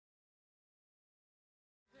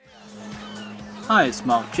Hi, it's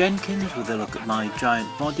Mark Jenkins with a look at my giant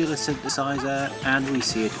modular synthesizer, and we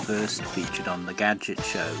see it first featured on the Gadget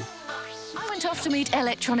Show. I went off to meet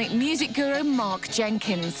electronic music guru Mark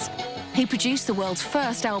Jenkins. He produced the world's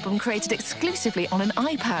first album created exclusively on an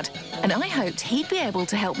iPad, and I hoped he'd be able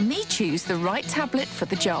to help me choose the right tablet for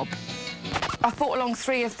the job. I've brought along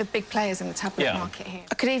 3 of the big players in the tablet market here.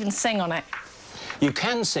 I could even sing on it. You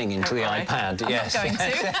can sing into the iPad, yes. I'm not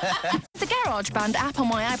going to. The GarageBand app on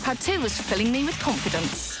my iPad 2 was filling me with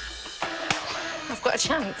confidence. I've got a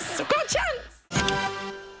chance. I've got a chance!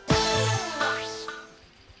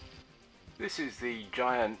 This is the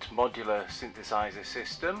giant modular synthesizer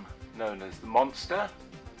system known as the Monster,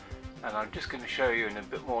 and I'm just going to show you in a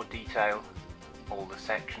bit more detail all the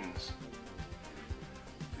sections.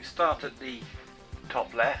 We start at the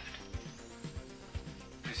top left.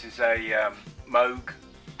 This is a Moog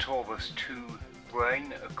Taurus II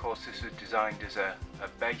brain. Of course, this was designed as a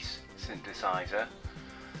bass synthesizer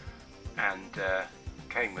and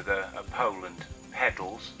came with a pole and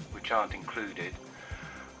pedals, which aren't included.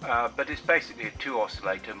 But it's basically a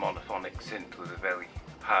 2-oscillator monophonic synth with a very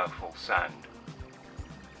powerful sound.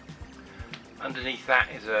 Underneath that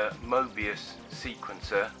is a Mobius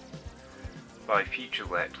sequencer by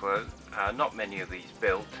FutureRetro. Not many of these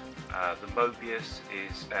built. The Mobius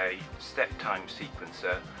is a step-time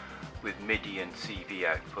sequencer with MIDI and CV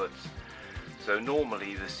outputs. So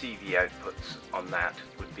normally the CV outputs on that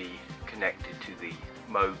would be connected to the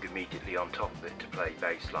Moog immediately on top of it to play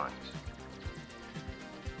bass lines.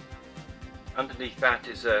 Underneath that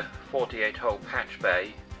is a 48-hole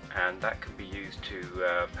patchbay, and that can be used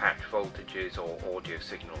to patch voltages or audio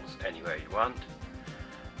signals anywhere you want.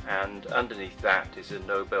 And underneath that is a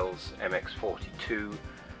Nobels MX42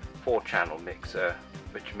 4-channel mixer,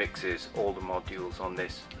 which mixes all the modules on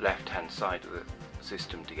this left-hand side of the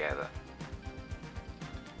system together.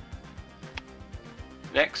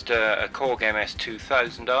 Next, a Korg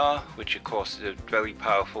MS2000, which of course is a very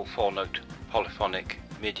powerful 4-note polyphonic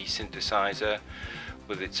MIDI synthesizer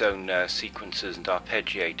with its own sequencers and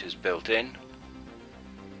arpeggiators built in.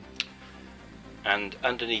 And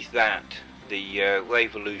underneath that, the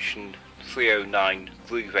Revolution 309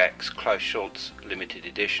 Groove-X Klaus Schulze limited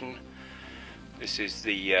edition. This is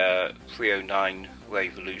the 309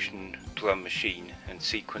 Revolution drum machine and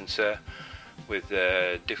sequencer with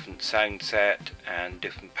a different sound set and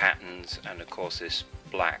different patterns, and of course this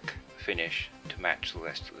black finish to match the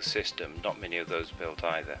rest of the system. Not many of those built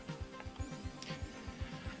either.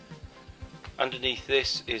 Underneath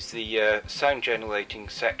this is the sound generating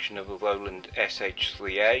section of a Roland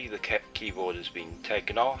SH3a. The keyboard has been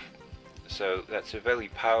taken off, so that's a very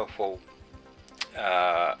powerful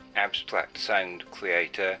abstract sound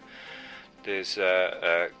creator. There's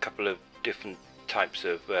a couple of different types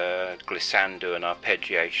of glissando and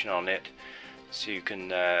arpeggiation on it, so you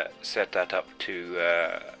can set that up to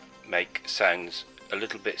make sounds a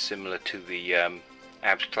little bit similar to the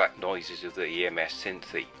abstract noises of the EMS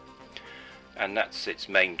Synthy, and that's its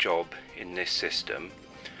main job in this system.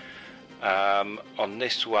 On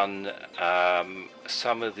this one,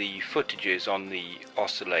 some of the footages on the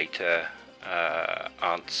oscillator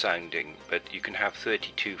aren't sounding, but you can have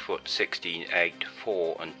 32-foot, 16, 8,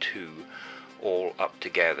 4 and 2 all up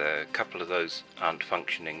together. A couple of those aren't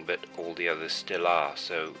functioning, but all the others still are,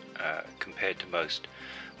 so compared to most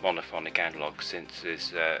monophonic analog synths,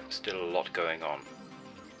 there's still a lot going on.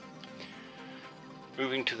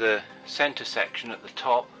 Moving to the center section at the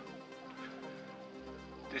top,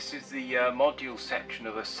 this is the module section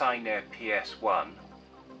of a Synare PS1.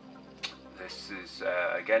 This is,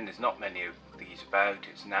 again, there's not many of these about.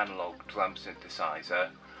 It's an analog drum synthesizer.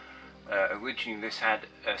 Originally this had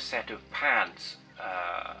a set of pads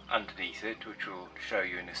underneath it, which we'll show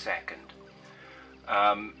you in a second.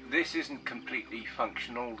 This isn't completely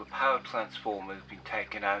functional. The power transformer has been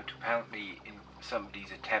taken out, apparently in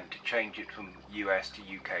somebody's attempt to change it from US to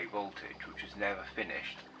UK voltage, which was never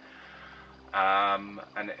finished. And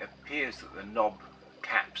it appears that the knob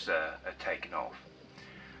caps are taken off.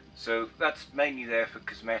 So that's mainly there for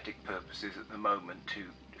cosmetic purposes at the moment, to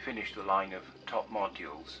finish the line of top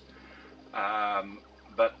modules.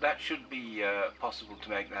 But that should be possible to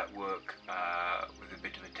make that work with a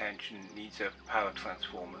bit of attention. It needs a power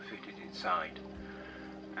transformer fitted inside,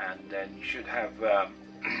 and then you should have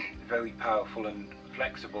very powerful and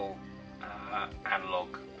flexible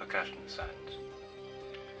analog percussion sounds.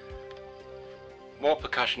 More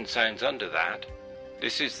percussion sounds under that.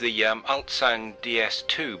 This is the Altsound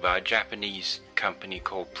DS2 by a Japanese company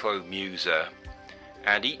called Pro Muzer,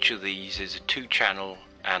 and each of these is a 2-channel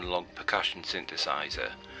analog percussion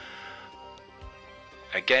synthesizer.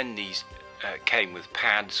 Again, these came with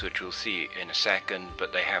pads, which we'll see in a second,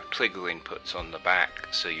 but they have trigger inputs on the back,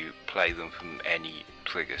 so you play them from any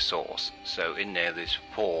trigger source. So in there's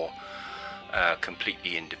 4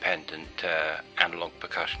 completely independent analog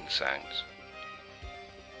percussion sounds.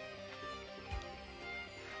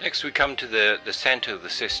 Next we come to the center of the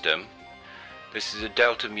system. This is a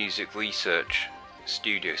Delta Music Reseach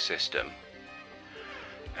studio system,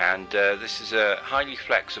 and this is a highly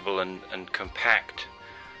flexible and compact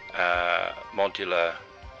modular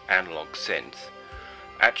analog synth.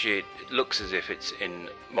 Actually it looks as if it's in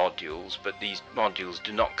modules, but these modules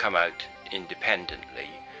do not come out independently.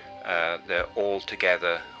 They're all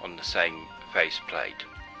together on the same faceplate.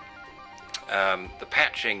 The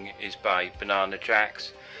patching is by banana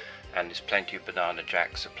jacks, and there's plenty of banana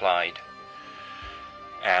jacks supplied,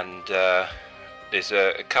 and there's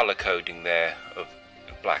a color coding there of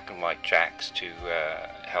black and white jacks to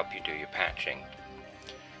help you do your patching.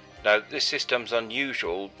 Now this system's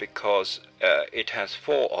unusual because it has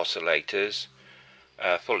 4 oscillators,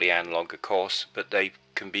 fully analog of course, but they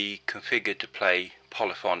can be configured to play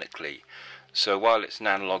polyphonically. So while it's an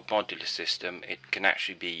analog modular system, it can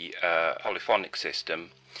actually be a polyphonic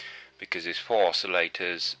system because there's 4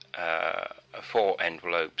 oscillators, 4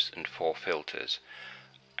 envelopes and 4 filters.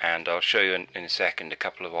 And I'll show you in a second a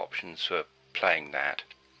couple of options for playing that.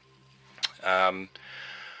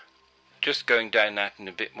 Just going down that in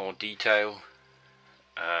a bit more detail.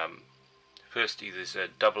 Firstly there's a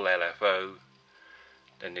double LFO,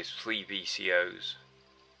 then there's 3 VCOs,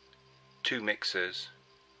 2 mixers,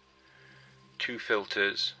 2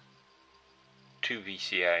 filters, 2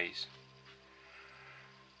 VCAs,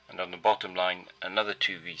 and on the bottom line another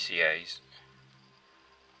 2 VCAs,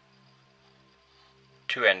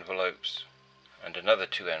 2 envelopes and another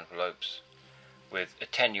 2 envelopes with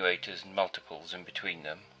attenuators and multiples in between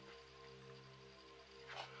them,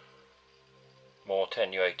 more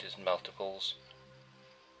attenuators and multiples,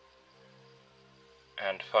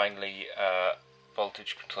 and finally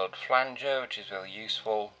voltage controlled flanger, which is very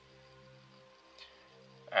useful,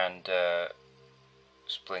 and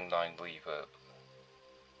spring line reverb.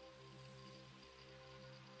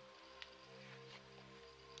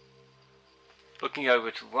 Looking over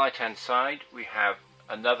to the right hand side we have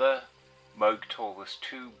another Moog Taurus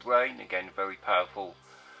II brain, again a very powerful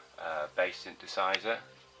bass synthesizer,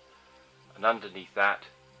 and underneath that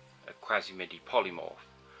a Quasimidi Polymorph.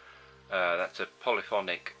 That's a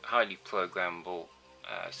polyphonic, highly programmable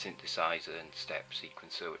synthesizer and step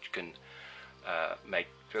sequencer which can make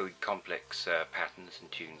very complex patterns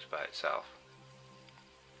and tunes by itself.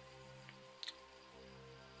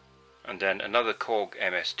 And then another Korg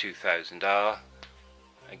MS2000R.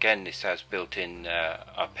 Again, this has built-in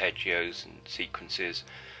arpeggios and sequences,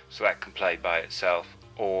 so that can play by itself,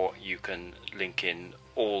 or you can link in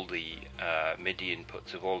all the MIDI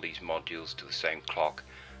inputs of all these modules to the same clock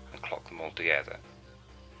and clock them all together.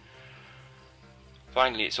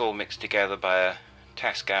 Finally, it's all mixed together by a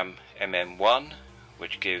TASCAM MM1,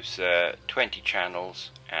 which gives 20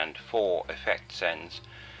 channels and 4 effect sends,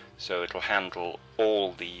 so it'll handle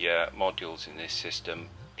all the modules in this system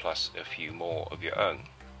plus a few more of your own.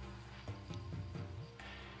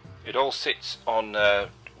 It all sits on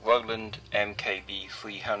Roland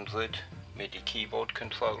MKB300 MIDI keyboard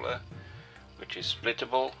controller, which is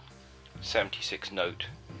splittable, 76 note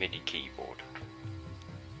MIDI keyboard.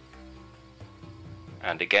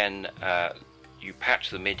 And again, you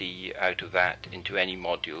patch the MIDI out of that into any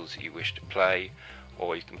modules that you wish to play,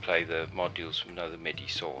 or you can play the modules from another MIDI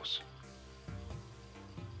source.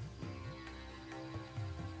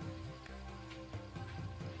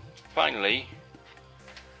 Finally,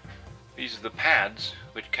 these are the pads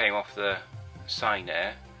which came off the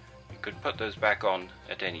Synare. You could put those back on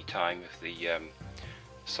at any time if the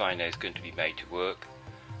Synare is going to be made to work.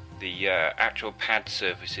 The actual pad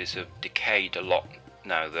surfaces have decayed a lot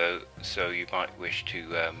now though, so you might wish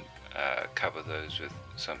to cover those with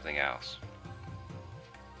something else.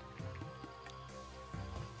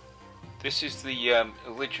 This is the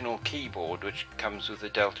original keyboard which comes with the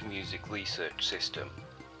Delta Music Reseach system.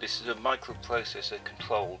 This is a microprocessor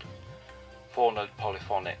controlled 4-note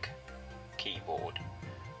polyphonic keyboard.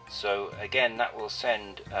 So again, that will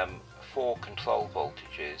send 4 control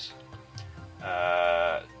voltages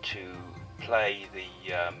to play the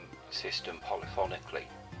system polyphonically.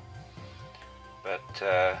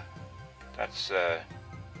 But that's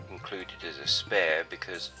included as a spare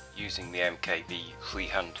because using the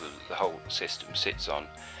MKB300 the whole system sits on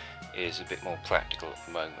is a bit more practical at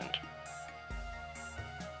the moment.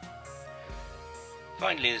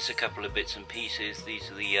 Finally, there's a couple of bits and pieces. These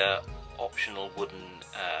are the optional wooden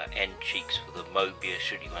end cheeks for the Mobius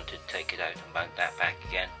should you want to take it out and mount that back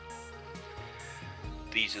again.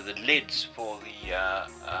 These are the lids for the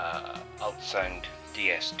Ultrasound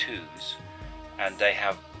DS2s, and they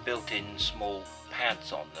have built-in small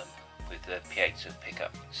pads on them with the piezo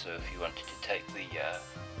pickup, so if you wanted to take the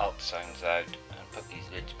Ultrasounds out and put these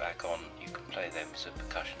lids back on, you can play them as a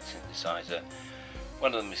percussion synthesizer.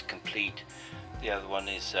 One of them is complete, the other one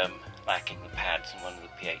is lacking the pads and one of the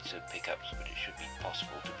piezo pickups, but it should be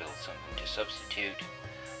possible to build something to substitute.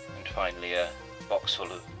 And finally a box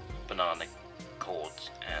full of banana cords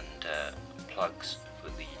and plugs for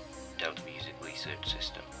the Delta Music Research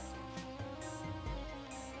system.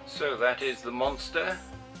 So that is the monster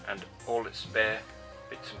and all its spare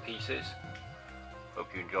bits and pieces. Hope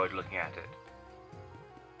you enjoyed looking at it.